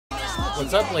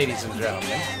What's up, ladies and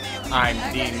gentlemen? I'm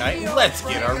D.Knight. Let's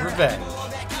get our revenge.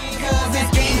 Cause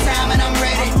it's game time and I'm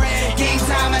ready. Game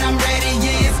time and I'm ready.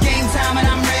 Yeah, it's game time and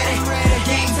I'm ready.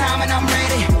 Game time and I'm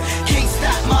ready. Can't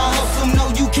stop my hustle. No,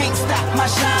 you can't stop my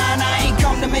shine. I ain't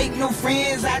come to make no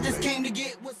friends. I just came to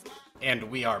get what's mine. And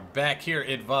we are back here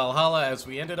at Valhalla as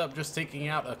we ended up just taking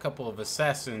out a couple of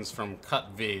assassins from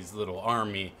Kutvei's little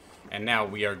army. And now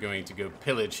we are going to go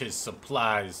pillage his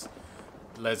supplies.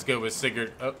 Let's go with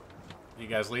Sigurd. Oh, you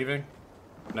guys leaving?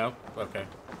 No? Okay.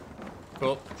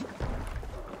 Cool.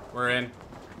 We're in.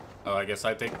 Oh, I guess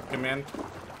I take command.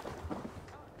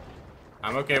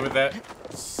 I'm okay with that.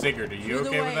 Sigurd, are you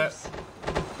okay with that?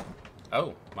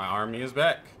 Oh, my army is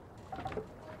back.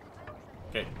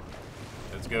 Okay.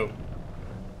 Let's go.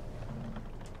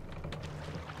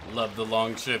 Love the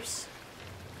long ships.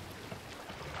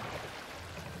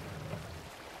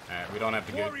 Alright, we don't have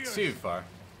to go too far.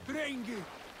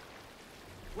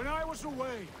 When I was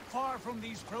away, far from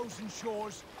these frozen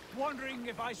shores, wondering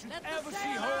if I should ever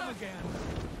see home again,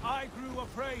 I grew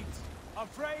afraid.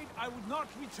 Afraid I would not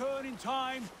return in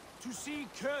time to see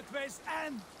Kurtve's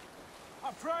end.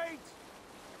 Afraid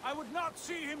I would not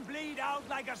see him bleed out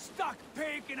like a stuck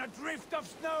pig in a drift of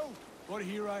snow. But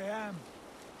here I am,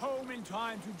 home in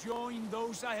time to join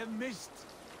those I have missed,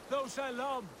 those I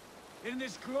love, in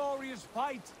this glorious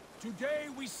fight. Today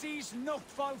we seize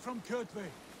Noctval from Kurtve.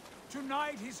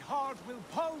 Tonight his heart will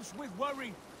pulse with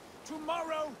worry.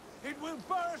 Tomorrow it will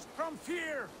burst from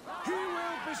fear. He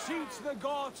will beseech the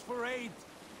gods for aid,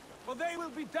 for they will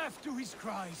be deaf to his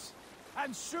cries.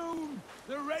 And soon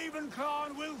the Raven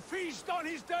clan will feast on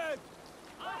his dead.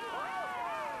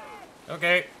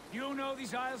 Okay. You know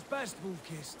these isles best,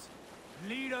 Wolf-Kissed.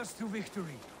 Lead us to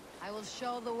victory. I will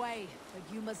show the way,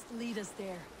 but you must lead us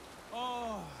there.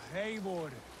 Oh,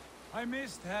 Eivor. I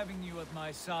missed having you at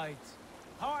my side.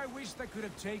 How I wished I could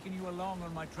have taken you along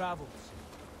on my travels.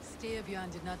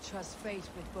 Styrbjörn did not trust fate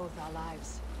with both our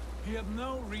lives. He had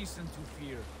no reason to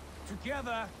fear.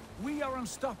 Together, we are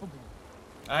unstoppable.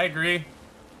 I agree.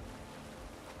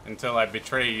 Until I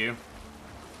betray you.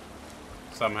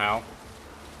 Somehow.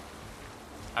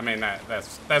 I mean,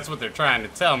 that's what they're trying to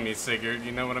tell me, Sigurd.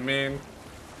 You know what I mean?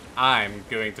 I'm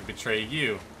going to betray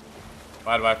you.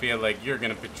 Why do I feel like you're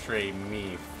gonna betray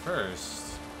me first?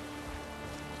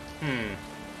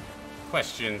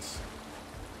 Questions.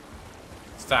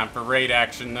 It's time for raid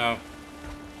action, though.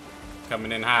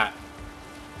 Coming in hot.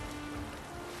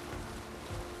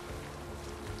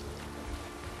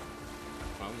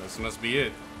 Well, this must be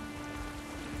it.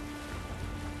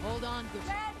 Hold on, good.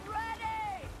 Get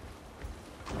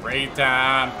ready! Raid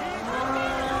time.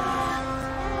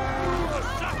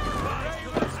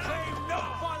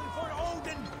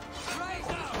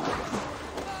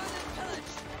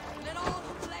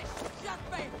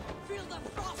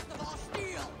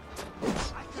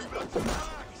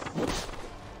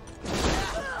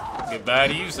 Goodbye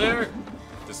to you, sir.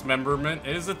 Dismemberment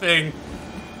is a thing.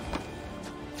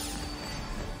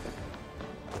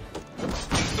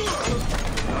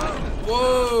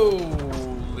 Whoa!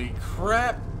 Holy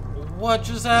crap! What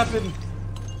just happened?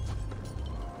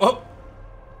 Oh!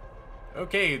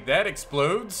 Okay, that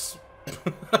explodes.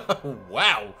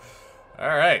 Wow.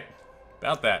 Alright.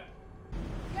 About that.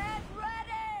 Get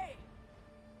ready!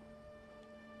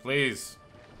 Please.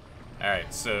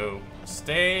 Alright, so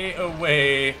stay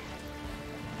away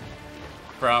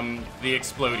from the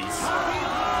explodies.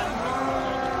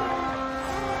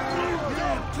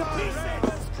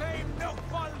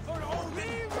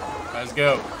 Let's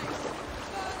go.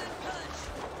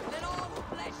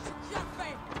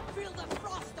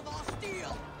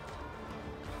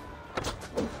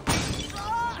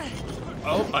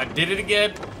 Oh, I did it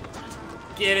again.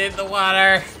 Get in the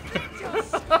water.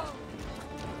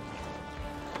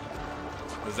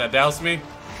 Does that douse me?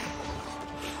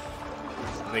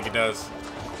 I think it does.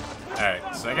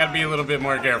 Alright, so I gotta be a little bit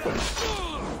more careful.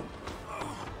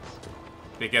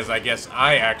 Because I guess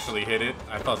I actually hit it.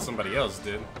 I thought somebody else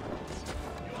did.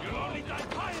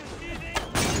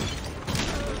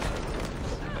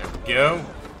 There we go.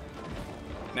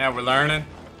 Now we're learning.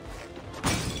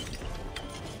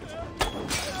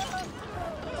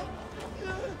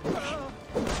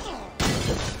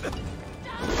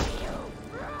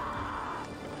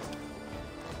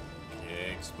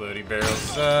 Okay, exploding barrels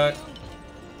suck.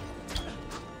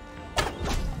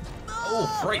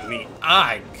 Oh, right in the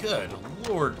eye. Good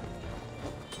lord.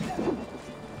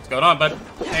 What's going on, bud?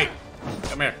 Hey,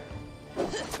 come here.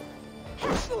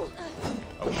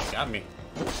 Oh, got me.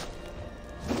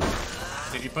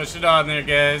 Did you push it on there,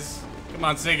 guys? Come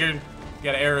on, Sigurd. You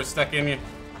got an arrow stuck in you.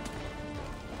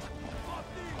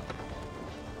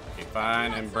 Okay,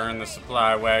 Find and burn the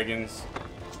supply wagons.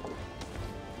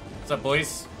 What's up,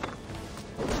 boys?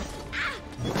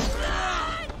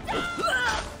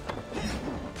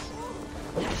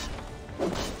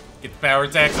 Get the power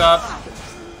attacks up.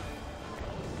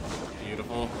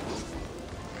 Beautiful.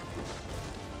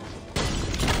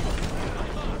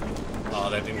 Oh,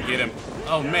 that didn't get him.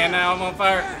 Oh man, now I'm on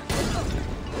fire.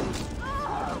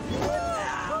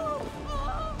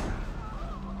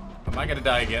 Am I gonna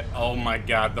die again? Oh my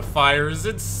god, the fire is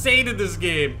insane in this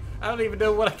game. I don't even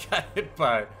know what I got hit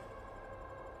by.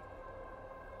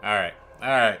 Alright,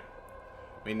 alright.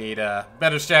 We need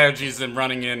better strategies than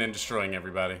running in and destroying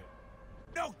everybody.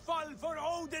 No fall for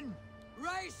Odin!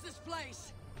 Raise this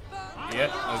place!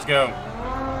 Yep, let's go.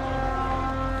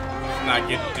 Let's not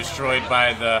get destroyed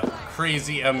by the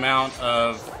crazy amount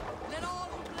of Let all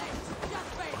who bless just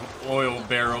faith. oil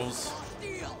barrels.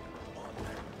 Steel.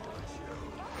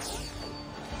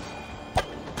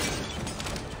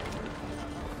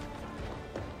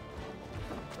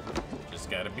 Just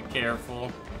gotta be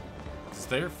careful. 'Cause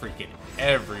they're freaking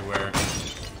everywhere.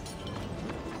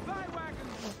 Fly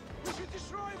wagons! We should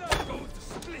destroy them! Going to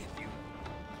split you!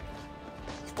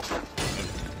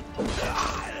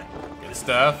 Good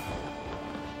stuff.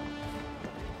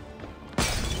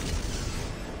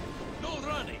 No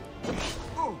running!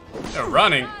 They're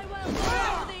running. I will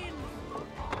hold in.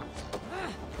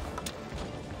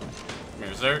 Come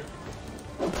here, sir.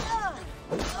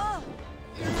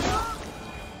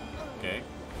 Okay.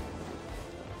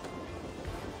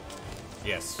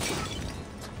 Yes.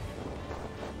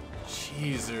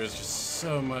 Jeez, there's just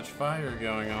so much fire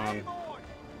going on.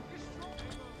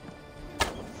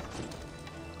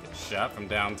 Get shot from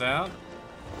downtown.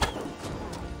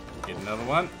 Get another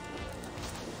one.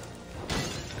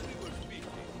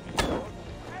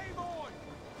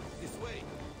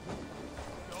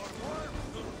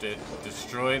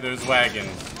 Destroy those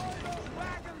wagons.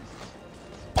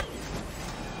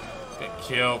 Get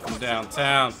killed from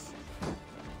downtown.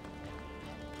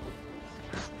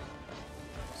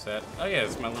 Set. Oh yeah,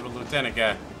 it's my little lieutenant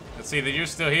guy. Let's see that you're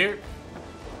still here.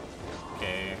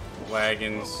 Okay,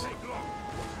 wagons.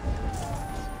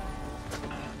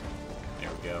 There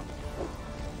we go.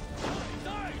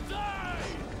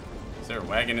 Is there a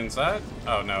wagon inside?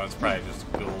 Oh no, it's probably just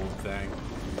a gold thing.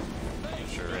 It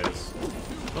sure is.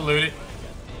 We'll loot it.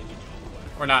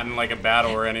 We're not in like a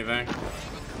battle or anything.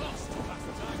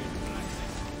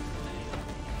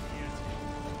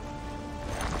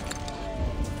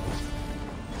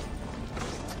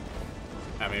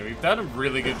 I mean, we've done a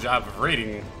really good job of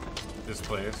raiding this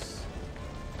place.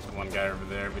 There's one guy over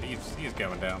there, but he's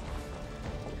going down.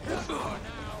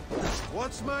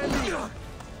 What's my leader?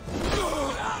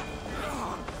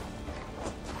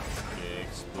 Okay,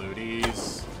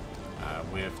 explodies.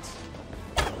 Whiffed.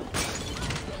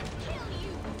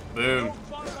 Boom.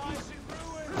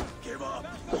 Give up!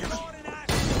 Keep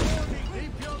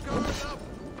your guard up!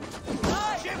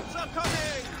 Ships are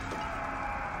coming!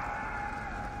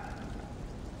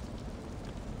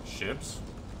 Ships?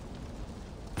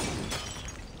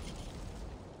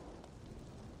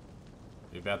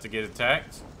 You about to get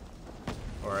attacked?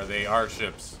 Or are they our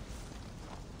ships?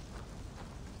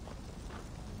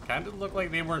 Kind of looked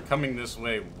like they weren't coming this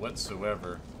way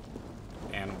whatsoever.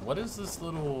 And what is this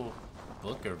little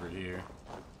book over here?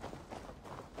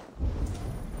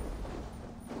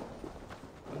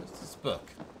 What is this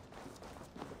book?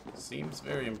 Seems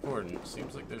very important.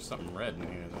 Seems like there's something red in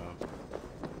here, though.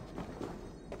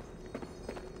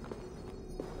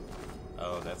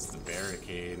 Oh, that's the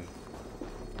barricade.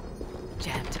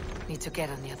 Jammed. Need to get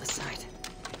on the other side.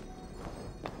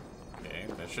 Okay,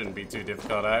 that shouldn't be too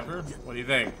difficult either. What do you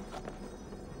think?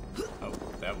 Oh,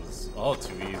 that was all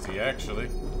too easy, actually.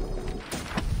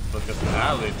 Book of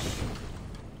knowledge.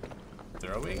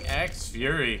 Throwing axe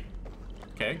fury.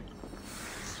 Okay.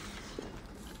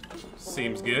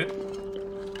 Seems good.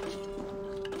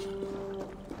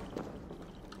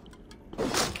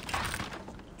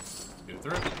 Go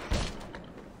through.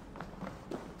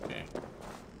 Okay.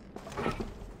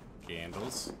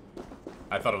 Candles.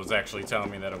 I thought it was actually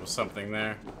telling me that it was something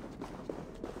there.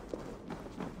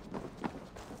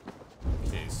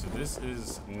 Okay, so this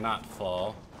is not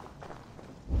fall.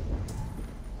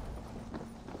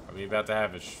 Are we about to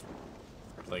have a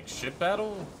like ship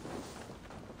battle?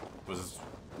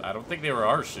 I don't think they were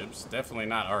our ships. Definitely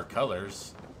not our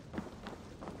colors.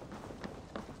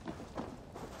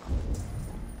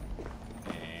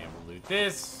 And we'll loot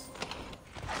this.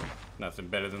 Nothing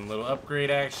better than a little upgrade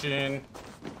action.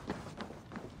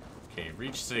 Okay,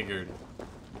 reach Sigurd.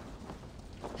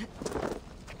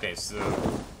 Okay,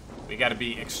 so we gotta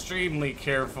be extremely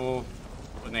careful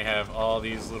And they have all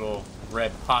these little red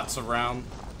pots around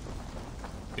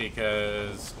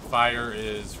because fire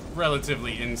is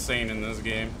relatively insane in this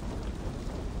game.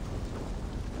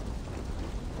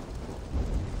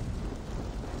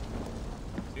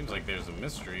 Seems like there's a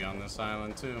mystery on this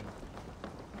island too.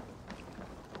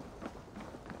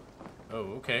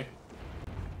 Oh, okay.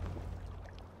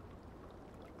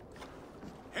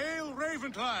 Hail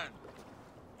Ravenclan!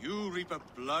 You reap a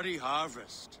bloody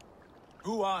harvest.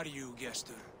 Who are you,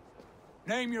 Gester?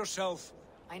 Name yourself.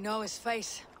 I know his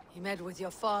face. He met with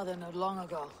your father not long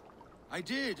ago. I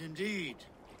did, indeed.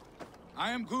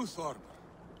 I am Guthorm,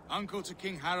 uncle to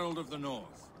King Harold of the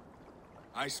North.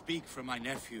 I speak for my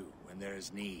nephew when there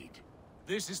is need.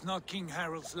 This is not King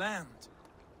Harold's land.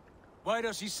 Why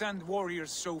does he send warriors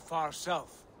so far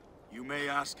south? You may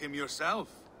ask him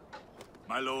yourself,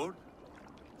 my lord.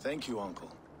 Thank you, uncle.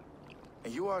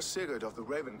 And you are Sigurd of the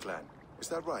Raven clan, is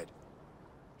that right?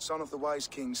 Son of the wise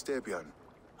King Styrbjörn.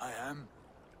 I am.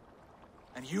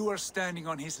 And you are standing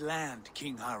on his land,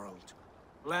 King Harold.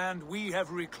 Land we have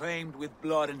reclaimed with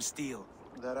blood and steel.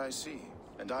 That I see,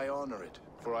 and I honor it,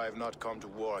 for I have not come to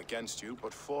war against you,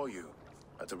 but for you,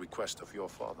 at the request of your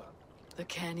father. The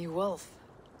canny wolf.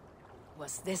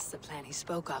 Was this the plan he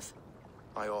spoke of?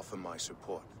 I offer my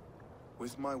support.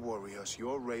 With my warriors,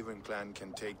 your Raven clan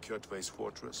can take Kjotve's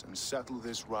fortress and settle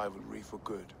this rivalry for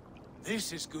good.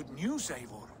 This is good news,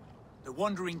 Eivor. The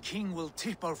Wandering King will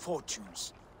tip our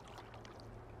fortunes.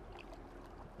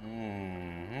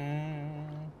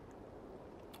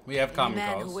 We have common Any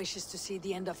man cause. who wishes to see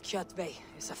the end of Kjotve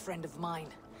is a friend of mine.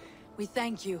 We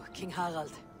thank you, King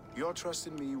Harald. Your trust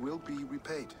in me will be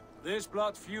repaid. This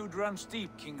blood feud runs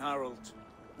deep, King Harold.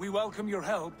 We welcome your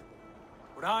help,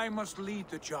 but I must lead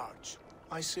the charge.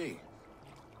 I see.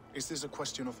 Is this a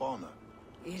question of honor?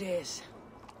 It is.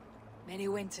 Many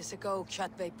winters ago,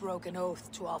 Kjotve broke an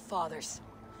oath to our fathers.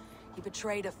 He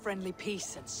betrayed a friendly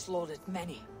peace and slaughtered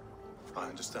many. I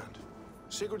understand.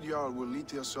 Sigurd Jarl will lead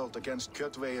the assault against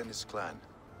Kjotve and his clan.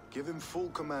 Give him full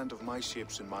command of my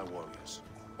ships and my warriors.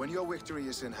 When your victory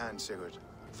is in hand, Sigurd,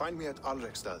 find me at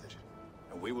Alrekstadir,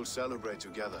 and we will celebrate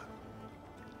together.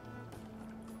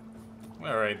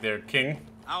 All right there, King.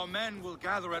 Our men will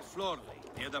gather at Florley,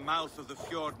 near the mouth of the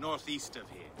fjord northeast of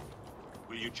here.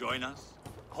 Will you join us?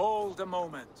 Hold a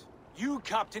moment. You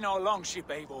captain our longship,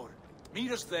 Eivor.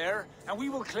 Meet us there, and we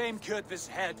will claim Kjotve's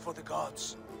head for the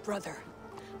gods. Brother,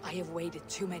 I have waited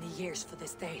too many years for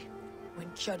this day. When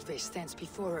Kjotve stands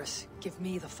before us, give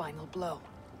me the final blow.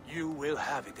 You will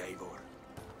have it, Eivor.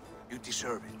 You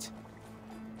deserve it.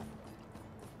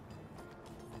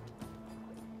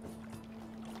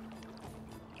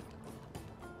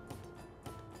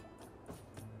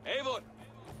 Eivor,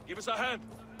 give us a hand.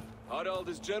 Harald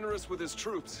is generous with his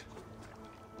troops.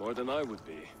 More than I would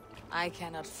be. I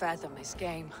cannot fathom his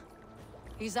game.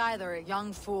 He's either a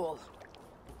young fool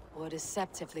or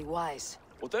deceptively wise.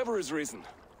 Whatever his reason,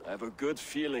 I have a good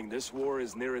feeling this war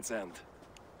is near its end.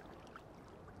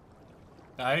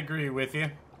 I agree with you.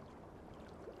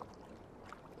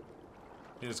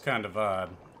 It's kind of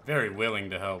odd. Very willing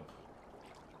to help.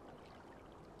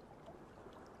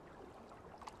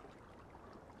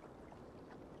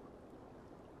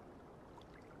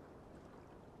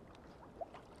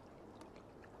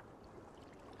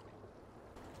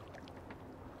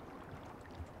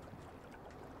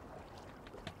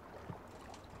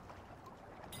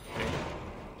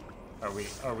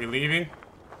 Are we leaving?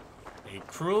 A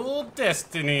cruel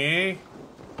destiny.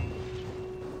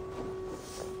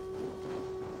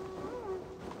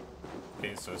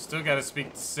 Okay, so I still gotta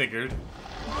speak to Sigurd.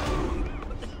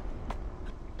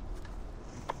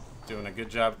 Doing a good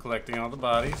job collecting all the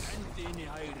bodies.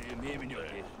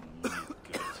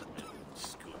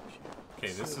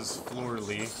 Okay, this is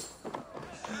Florley.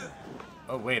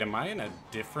 Oh wait, am I in a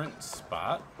different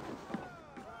spot?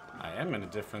 I am in a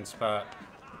different spot.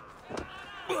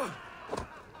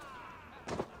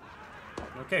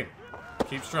 Okay,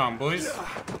 keep strong, boys.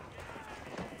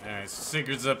 Alright, so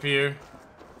Sigurd's up here.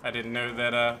 I didn't know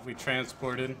that we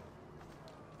transported.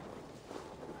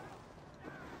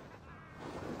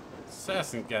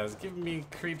 Assassin guys giving me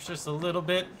creeps just a little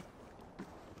bit.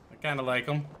 I kinda like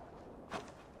them.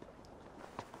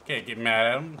 Can't get mad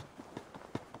at them.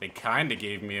 They kinda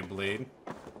gave me a blade.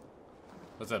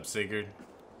 What's up, Sigurd?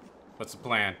 What's the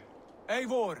plan?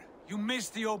 Eivor, you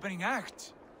missed the opening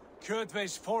act.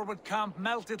 Kjotve's forward camp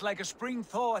melted like a spring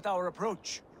thaw at our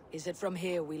approach. Is it from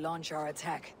here we launch our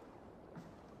attack?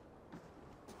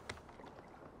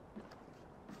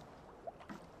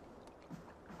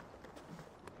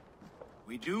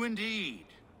 We do indeed,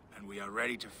 and we are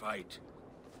ready to fight.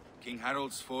 King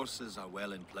Harold's forces are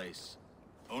well in place.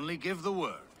 Only give the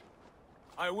word.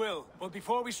 I will, but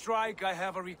before we strike, I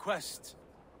have a request.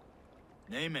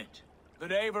 Name it.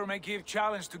 That Eivor may give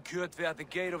challenge to Kjotve at the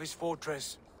gate of his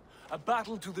fortress. A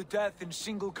battle to the death in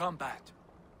single combat.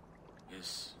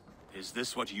 Is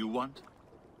this what you want?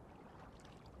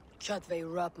 Kjotve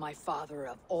robbed my father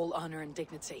of all honor and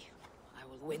dignity. I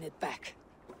will win it back.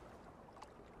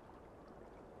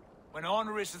 When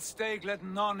honor is at stake, let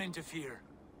none interfere.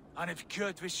 And if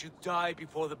Kjotve should die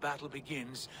before the battle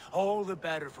begins, all the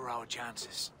better for our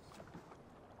chances.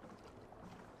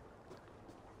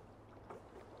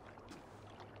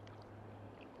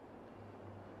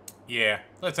 Yeah,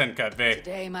 let's end Kjotve.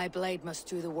 Today my blade must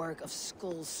do the work of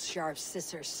Skull's sharp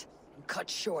scissors and cut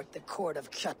short the cord of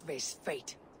Kjotve's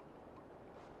fate.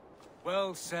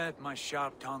 Well said, my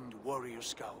sharp-tongued warrior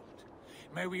scout.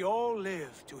 May we all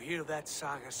live to hear that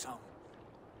saga sung.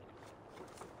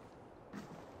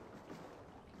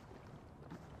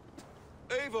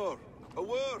 Eivor, a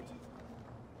word.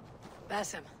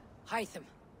 Basim, Hytham.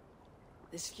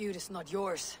 This feud is not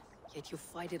yours, yet you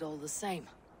fight it all the same.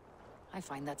 I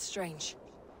find that strange.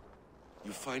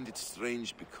 You find it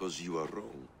strange because you are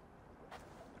wrong.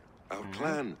 Our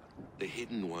clan, the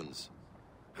Hidden Ones,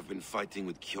 have been fighting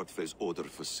with Kjotve's order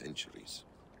for centuries.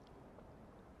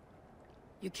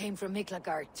 You came from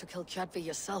Miklagard to kill Kjotve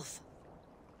yourself.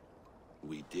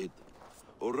 We did.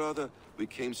 Or rather, we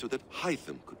came so that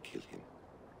Hytham could kill him.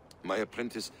 My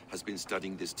apprentice has been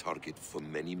studying this target for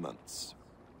many months.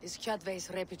 Is Kjotve's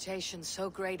reputation so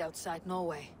great outside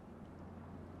Norway?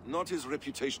 Not his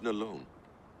reputation alone,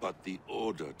 but the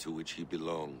order to which he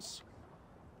belongs.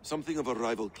 Something of a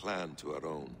rival clan to our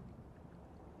own.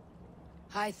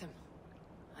 Hytham,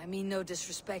 I mean no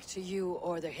disrespect to you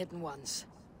or the Hidden Ones,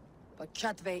 but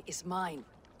Kjotve is mine.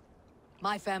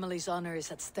 My family's honor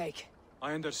is at stake.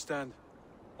 I understand.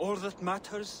 All that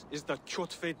matters is that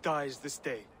Kjotve dies this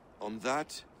day. On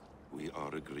that, we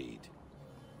are agreed.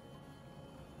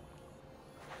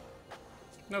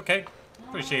 Okay,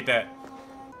 appreciate that.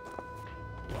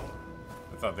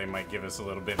 I thought they might give us a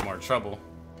little bit more trouble.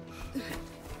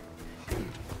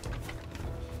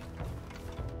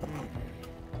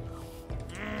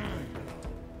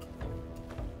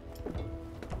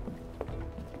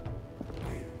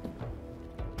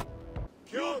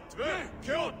 Kjotve!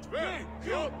 Kjotve!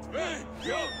 Kjotve!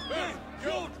 Kjotve!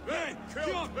 Kjotve!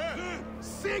 Kjotve!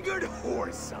 Sigurd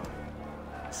Whoreson!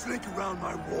 Slink around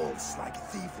my walls like a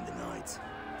thief in the night.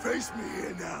 Face me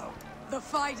here now. The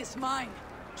fight is mine,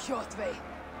 Kjotve.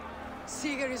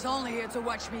 Sigurd is only here to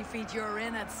watch me feed your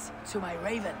innards to my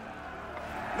raven.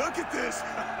 Look at this!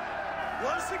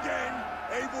 Once again,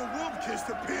 Eivor Wolfkist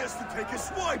appears to take a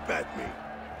swipe at me.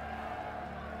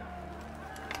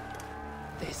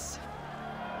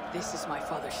 This is my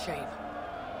father's shame.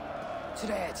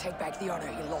 Today I take back the honor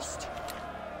he lost.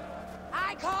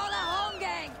 I call a home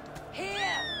gang!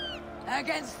 Here!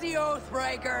 Against the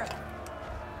Oathbreaker!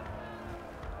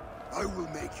 I will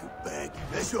make you beg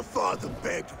as your father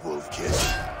begged,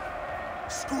 Wolfkist.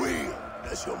 Squeal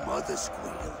as your mother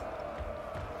squealed.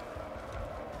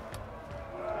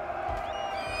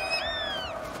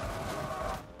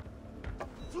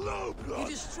 You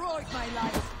destroyed my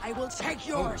life. I will take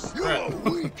yours. You are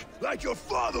weak, like your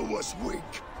father was weak.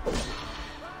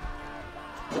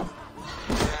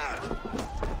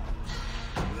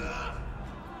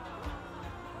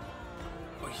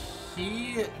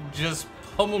 He just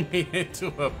pummeled me into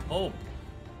a pulp.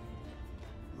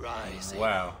 Rise.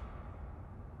 Wow.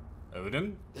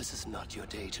 Odin? This is not your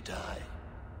day to die.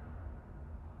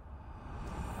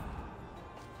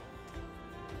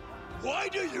 Why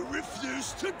do you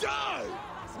refuse to die?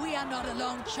 We are not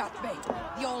alone, Kjotve.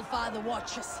 The Old Father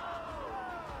watches.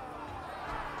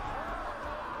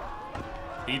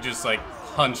 He just like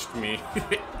punched me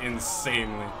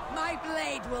insanely. My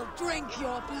blade will drink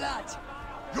your blood.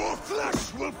 Your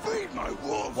flesh will feed my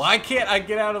wolf. Why can't I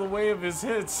get out of the way of his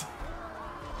hits?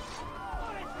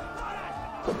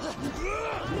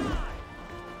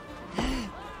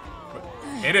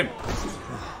 Hit him.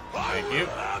 Thank you.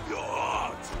 Have your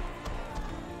heart.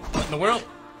 What in the world?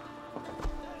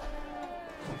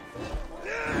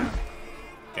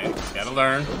 Okay, gotta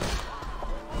learn.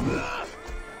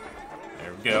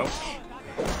 There we go.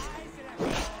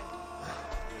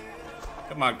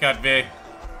 Come on, Kjotve.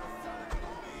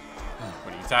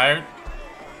 What, are you tired?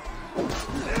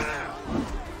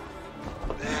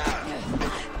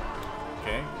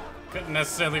 Okay, couldn't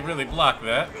necessarily really block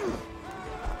that.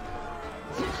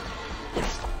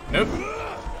 Nope.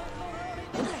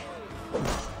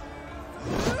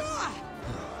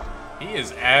 He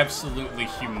is absolutely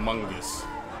humongous.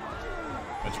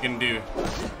 What you gonna do?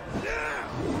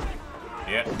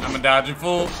 Yeah, I'm a dodging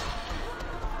fool.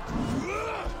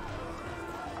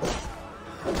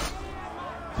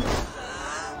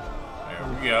 There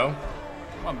we go.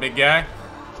 Come on, big guy.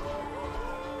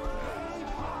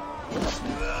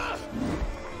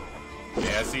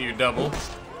 Yeah, I see your double.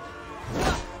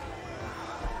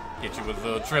 Get you with a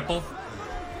little triple.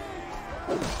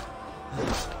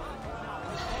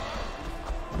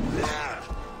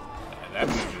 That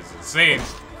move is insane.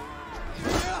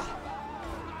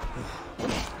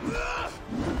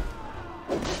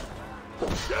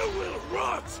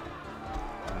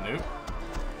 Nope.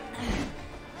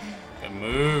 Good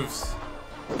moves.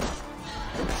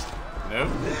 Nope.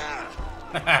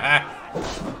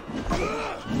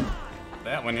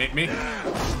 That one hit me.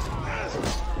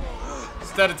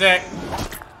 Stud attack.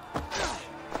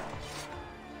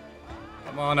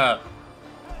 Come on up.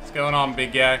 What's going on,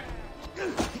 big guy?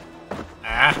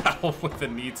 Ow, with the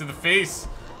knee to the face.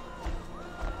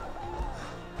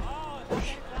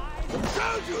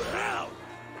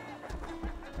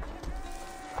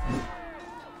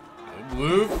 Good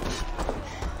move.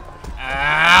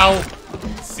 Ow!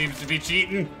 Seems to be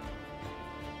cheating.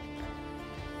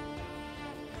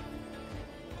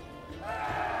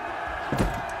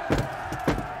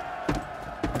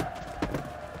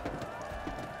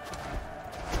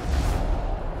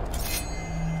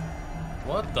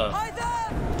 What the?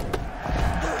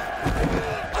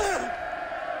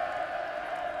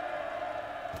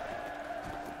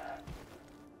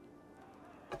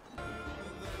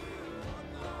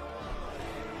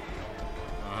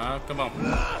 Come on.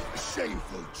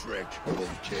 Shameful trick,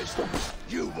 Wolf-Kissed.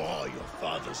 You are your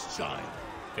father's child.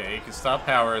 Okay, you can stop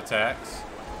power attacks.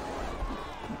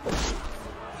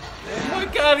 Oh my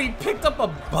god, he picked up a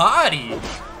body!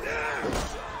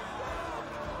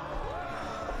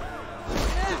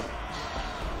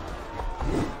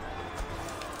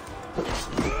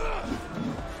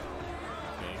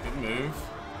 Okay, good move.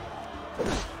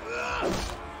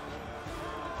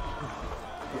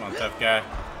 Come on, tough guy.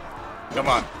 Come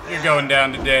on, you're going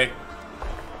down today.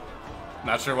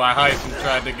 Not sure why Hyphen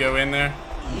tried to go in there.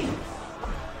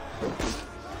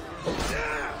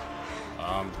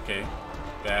 Okay.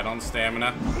 Bad on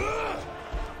stamina.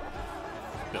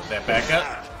 Build that back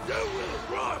up.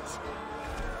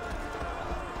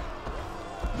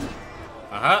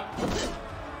 Uh-huh.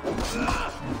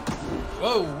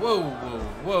 Whoa, whoa, whoa,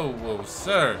 whoa, whoa,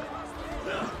 sir.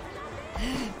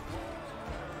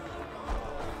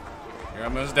 You're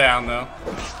almost down, though.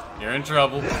 You're in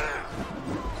trouble.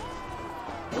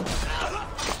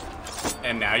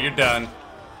 And now you're done.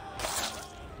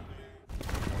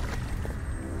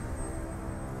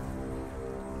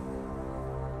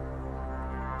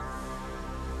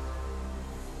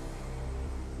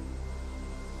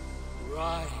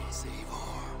 Rise,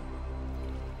 Eivor.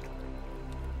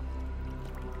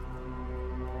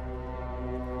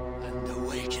 And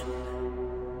awaken.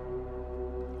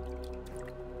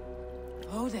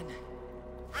 Odin.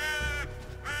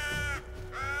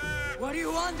 What do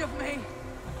you want of me?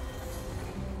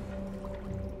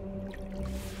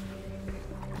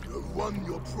 You have won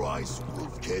your prize,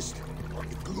 Wolf-Kissed, on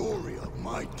the glory of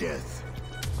my death.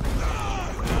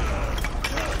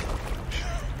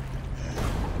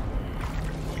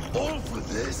 All for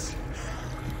this?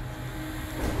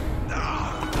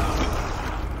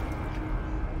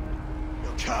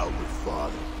 Your coward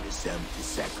father is empty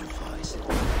sacrifice.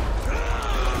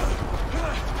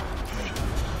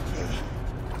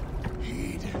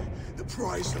 Heed the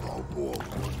price of our war,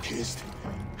 Wolf-Kissed.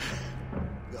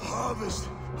 The harvest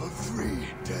of 3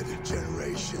 dead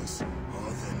generations.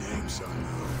 All their names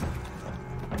unknown.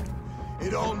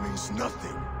 It all means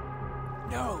nothing.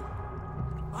 No.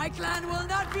 My clan will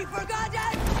not be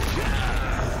forgotten!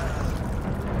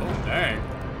 Oh, dang.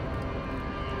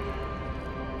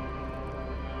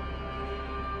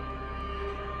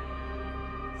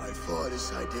 I fought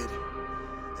as I did,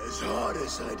 as hard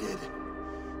as I did,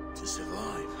 to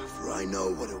survive, for I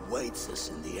know what awaits us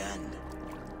in the end.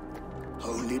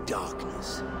 Only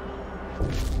darkness.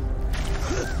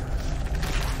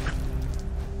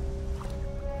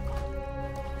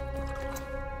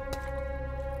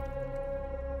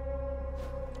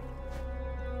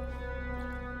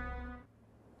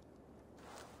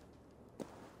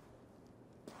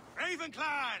 Raven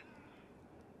Clan!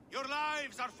 Your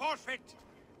lives are forfeit.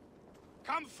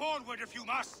 Come forward if you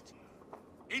must.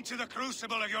 Into the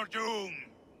crucible of your doom.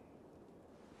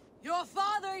 Your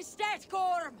father is dead,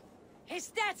 Gorm! His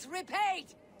debt's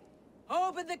repaid!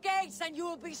 Open the gates and you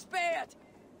will be spared!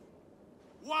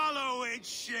 Wallow in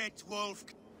shit, Wolf.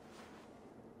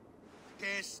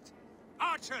 Kissed.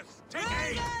 Archers, take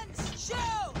aim! Ravens,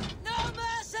 show no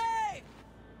mercy!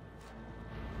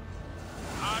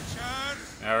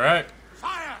 Archers, All right.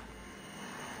 fire!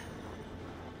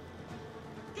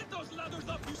 Get those ladders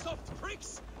up, you soft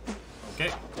freaks!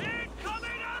 Okay.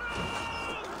 Incoming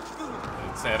arrows!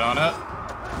 Let's head on up.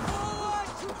 Forward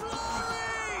to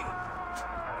glory!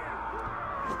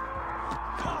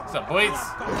 What's up, boys?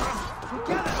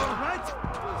 Together, all right?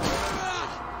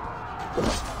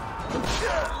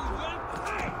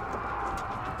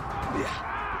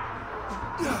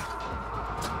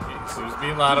 Okay, seems to be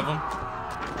a lot of them.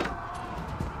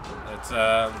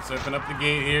 Let's open up the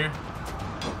gate here.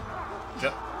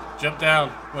 Jump down.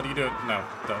 What are you doing? No,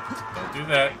 don't do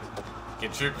that.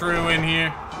 Get your crew in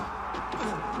here.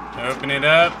 Open it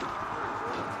up.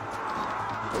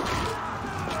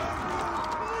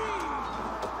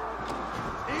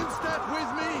 In step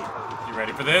with me. You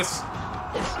ready for this?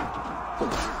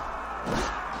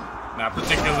 Not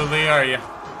particularly, are you?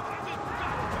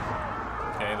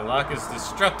 Okay, the lock is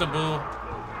destructible.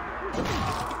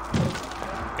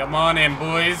 Come on in,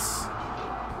 boys.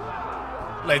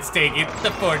 Let's take it, the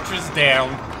fortress down.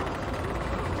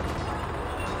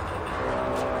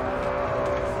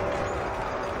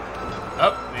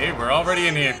 Oh, hey, we're already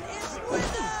in here. Is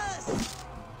with us!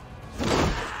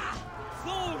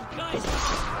 Fool, guys!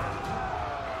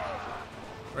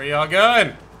 Where y'all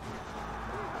going?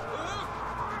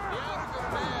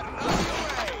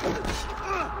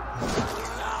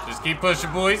 Just keep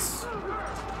pushing, boys.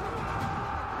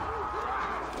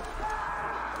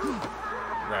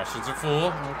 Rations are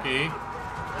full. Okay.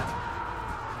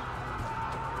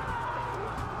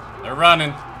 They're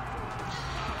running.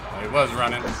 Oh, he was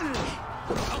running.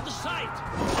 Out the side!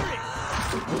 Hurry!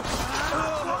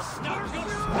 Snap your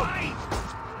spine!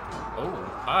 Oh,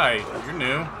 hi. You're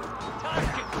new.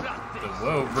 Target practice! The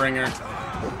woe bringer.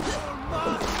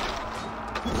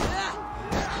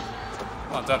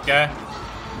 Come on, tough guy.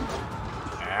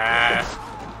 Ah.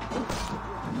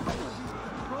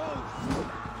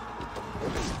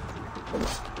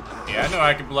 Yeah, I know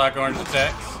I can block orange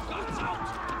attacks.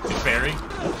 Get Barry.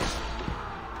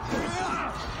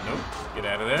 Nope. Get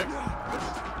out of there.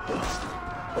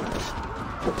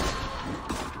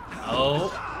 Oh.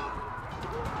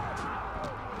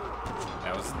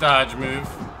 That was a dodge move.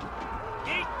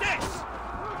 Eat this!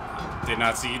 Did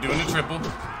not see you doing the triple.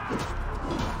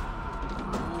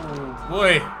 Oh,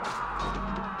 boy.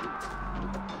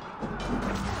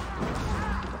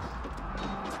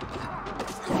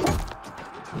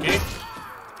 Okay.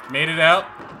 Made it out.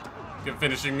 Good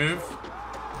finishing move.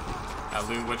 I'll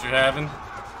loot what you're having.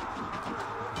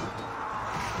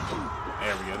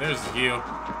 There we go. There's the heal.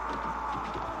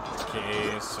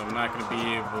 Okay, so I'm not going to be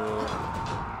able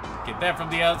to get that from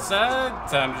the outside.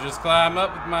 Time to just climb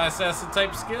up with my assassin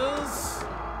type skills.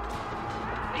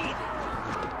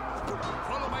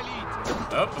 Follow my lead.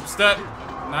 Oh, I'm stuck.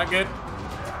 Not good.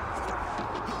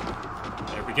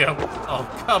 There we go. Oh,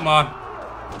 come on.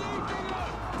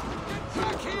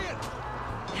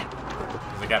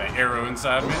 I got an arrow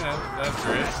inside me. That's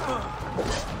great.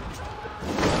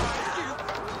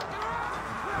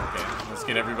 Okay, let's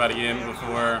get everybody in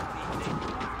before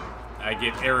I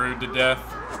get arrowed to death.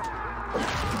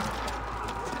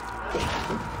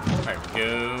 There we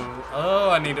go. Oh,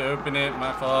 I need to open it.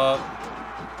 My fault.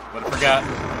 But I forgot.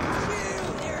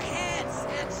 Chew their heads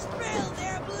and spill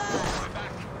their blood!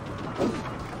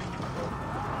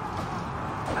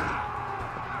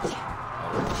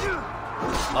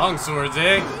 Long swords,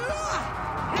 eh?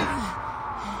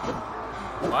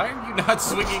 Why are you not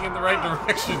swinging in the right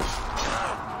direction?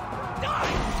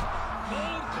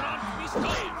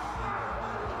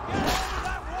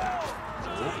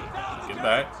 Get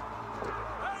back.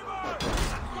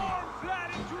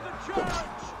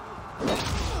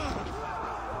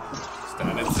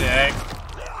 Stun attack.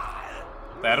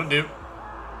 That'll do.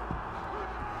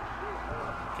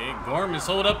 Okay, Gorm is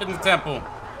holed up in the temple.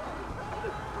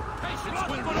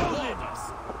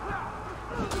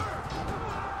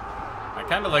 I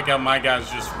kind of like how my guys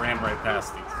just ran right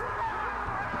past these.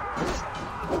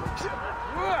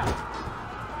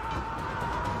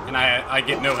 And I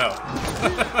get no help.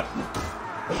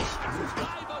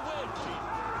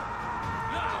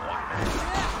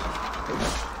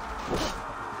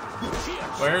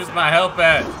 Where's my help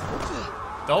at?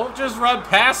 Don't just run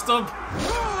past them.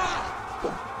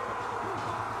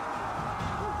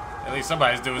 At least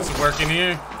somebody's doing some work in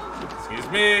here. Excuse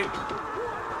me.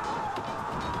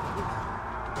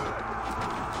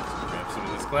 Grab some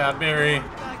of this cloudberry.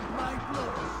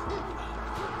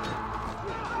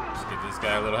 Just give this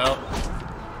guy a little help.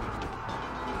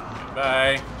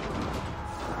 Goodbye.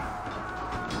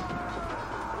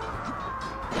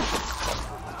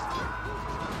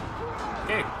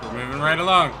 Okay, we're moving right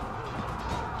along.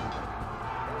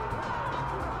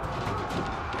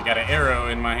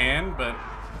 my hand, but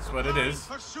that's what it is.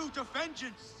 Pursuit of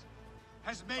vengeance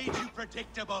has made you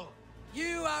predictable.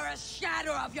 You are a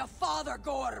shadow of your father,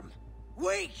 Gorm.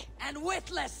 Weak and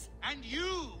witless. And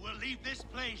you will leave this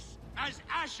place as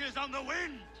ashes on the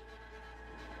wind.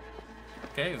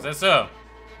 Okay, is that so?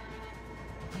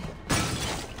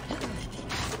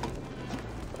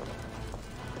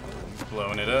 He's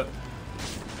blowing it up.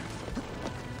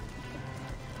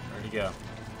 Where'd he go?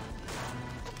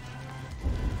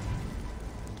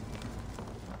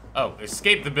 Oh,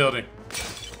 escape the building.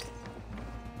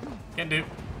 Can do.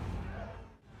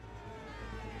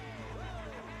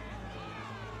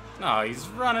 No, he's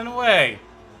running away.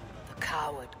 The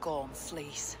coward Gorm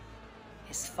flees.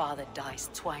 His father dies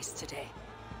twice today.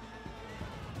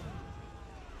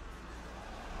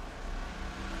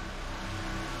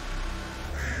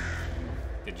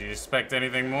 Did you expect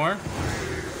anything more?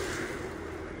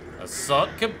 Assault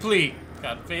complete.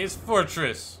 Got Phase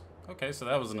Fortress. Okay, so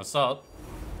that was an assault.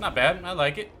 Not bad. I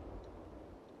like it.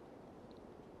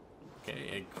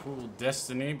 Okay, a cruel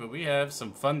destiny, but we have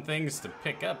some fun things to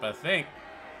pick up, I think.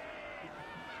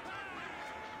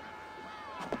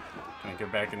 Can I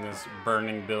get back in this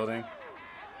burning building?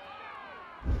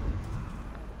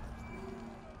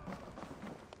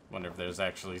 Wonder if there's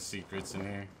actually secrets in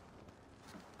here.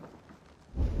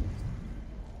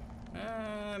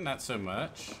 Not so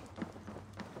much.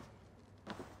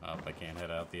 Oh, I can't head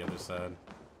out the other side.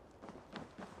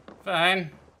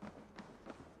 Fine.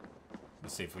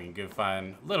 Let's see if we can go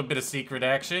find a little bit of secret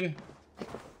action.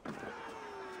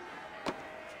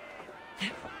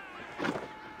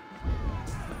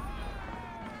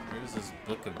 Where's this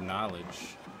book of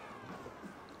knowledge?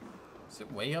 Is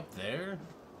it way up there?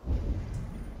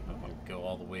 I don't want to go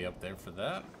all the way up there for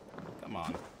that. Come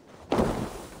on.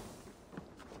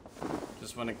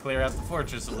 Just want to clear out the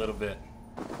fortress a little bit.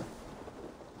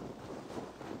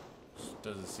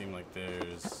 Doesn't seem like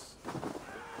there's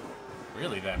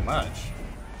really that much.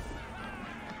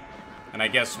 And I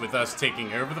guess with us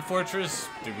taking over the fortress,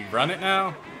 do we run it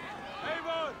now?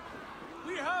 Avon,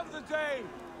 we have the day.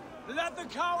 Let the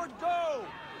coward go.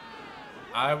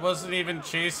 I wasn't even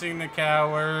chasing the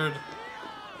coward.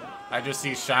 I just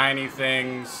see shiny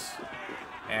things,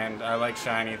 and I like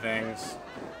shiny things.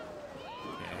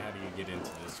 Okay, how do you get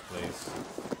into this place?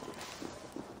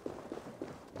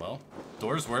 Well,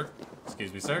 doors work.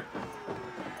 Excuse me, sir.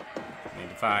 Need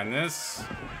to find this.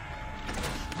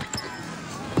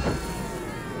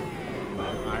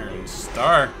 Iron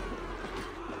Star.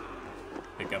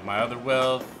 Pick up my other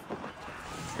wealth.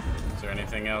 Is there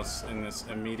anything else in this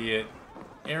immediate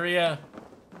area?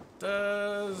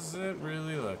 Doesn't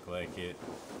really look like it.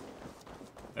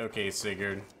 Okay,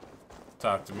 Sigurd.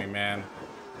 Talk to me, man.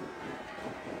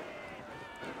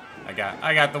 I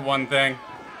got the one thing.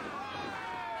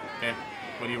 Okay.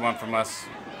 What do you want from us?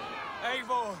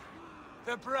 Eivor,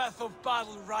 the breath of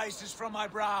battle rises from my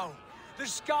brow. The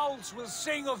scouts will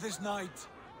sing of this night.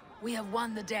 We have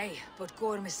won the day, but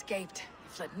Gorm escaped. He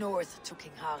fled north to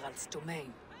King Harald's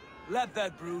domain. Let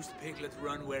that bruised piglet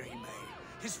run where he may.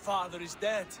 His father is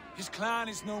dead. His clan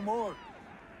is no more.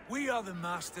 We are the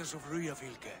masters of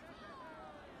Ryjavilke.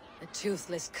 The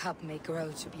toothless cub may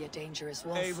grow to be a dangerous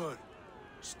wolf. Eivor,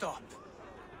 stop.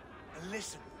 And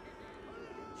listen.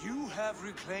 You have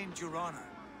reclaimed your honor.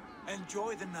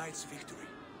 Enjoy the night's victory.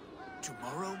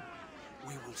 Tomorrow,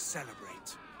 we will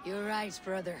celebrate. You're right,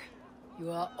 brother.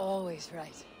 You are always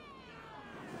right.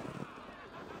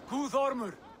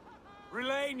 Guthormur,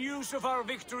 relay news of our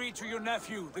victory to your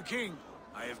nephew, the king.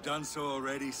 I have done so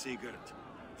already, Sigurd.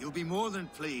 He'll be more than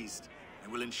pleased,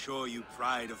 and will ensure you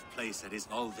pride of place at his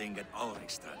Althing at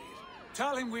Alrikstadir.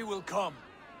 Tell him we will come,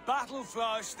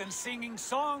 battle-flushed and singing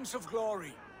songs of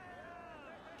glory.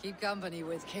 Keep company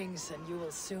with kings, and you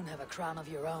will soon have a crown of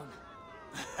your own.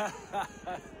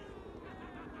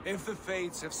 If the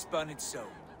fates have spun it so,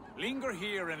 linger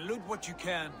here and loot what you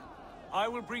can. I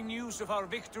will bring news of our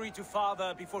victory to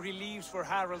father before he leaves for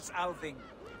Harald's Althing.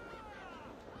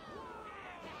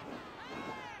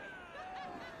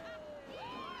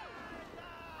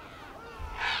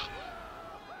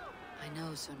 I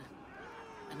know, Suna.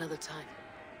 Another time.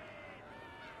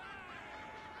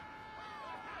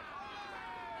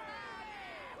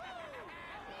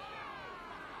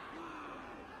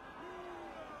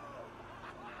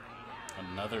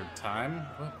 Another time?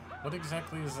 What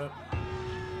exactly is that?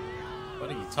 What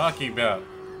are you talking about?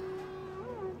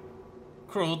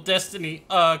 Cruel destiny,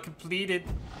 completed.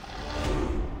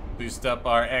 Boost up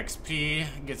our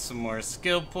XP, get some more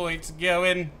skill points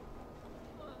going.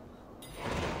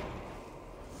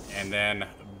 And then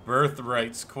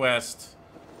Birthrights quest.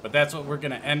 But that's what we're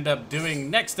gonna end up doing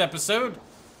next episode.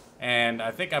 And I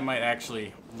think I might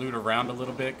actually loot around a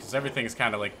little bit, because everything's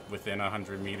kind of like within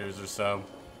 100 meters or so.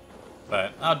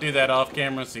 But I'll do that off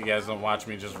camera so you guys don't watch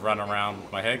me just run around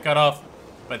with my head cut off.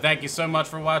 But thank you so much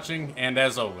for watching, and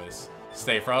as always,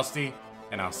 stay frosty,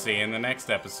 and I'll see you in the next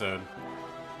episode.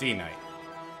 D.Knight.